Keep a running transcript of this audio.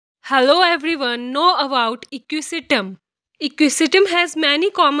Hello everyone, know about Equisetum. Equisetum has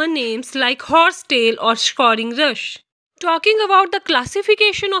many common names like horsetail or scoring rush. Talking about the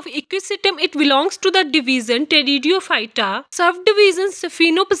classification of Equisetum, it belongs to the division Pteridophyta, subdivision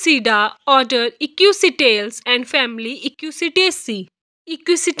Staphynoposida, order Equisetales and family Equisetaceae.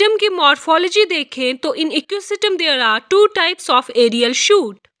 Equisetum की morphology देखें तो in Equisetum there are two types of aerial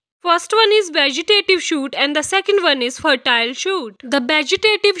shoot. First one is vegetative shoot and the second one is fertile shoot. The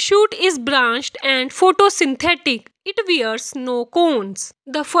vegetative shoot is branched and photosynthetic. It wears no cones.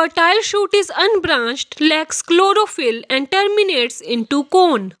 The fertile shoot is unbranched, lacks chlorophyll and terminates into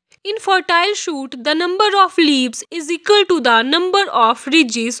cone. In fertile shoot, the number of leaves is equal to the number of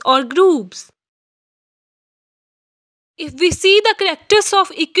ridges or grooves. If we see the characters of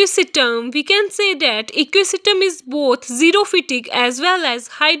Equisetum, we can say that Equisetum is both xerophytic as well as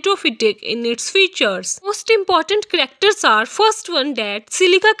hydrophytic in its features. Most important characters are first one that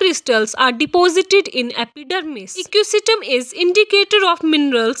silica crystals are deposited in epidermis. Equisetum is indicator of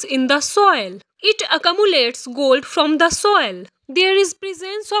minerals in the soil. It accumulates gold from the soil. There is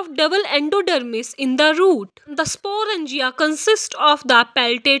presence of double endodermis in the root. The sporangia consists of the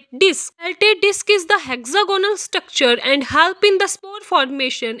peltate disc. Peltate disc is the hexagonal structure and help in the spore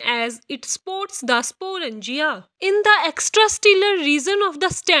formation as it supports the sporangia. In the extrastellar region of the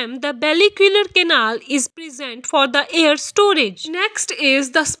stem, the bellicular canal is present for the air storage. Next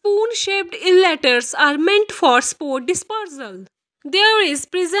is the spoon-shaped illetters are meant for spore dispersal. There is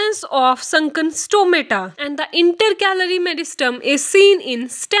presence of sunken stomata and the intercalary meristem is seen in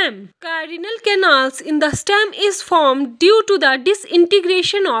stem. Carinal canals in the stem is formed due to the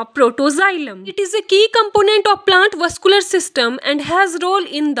disintegration of protoxylem. It is a key component of plant vascular system and has role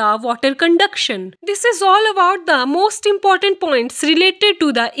in the water conduction. This is all about the most important points related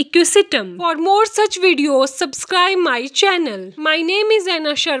to the Equisetum. For more such videos, subscribe my channel. My name is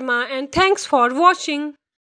Anna Sharma and thanks for watching.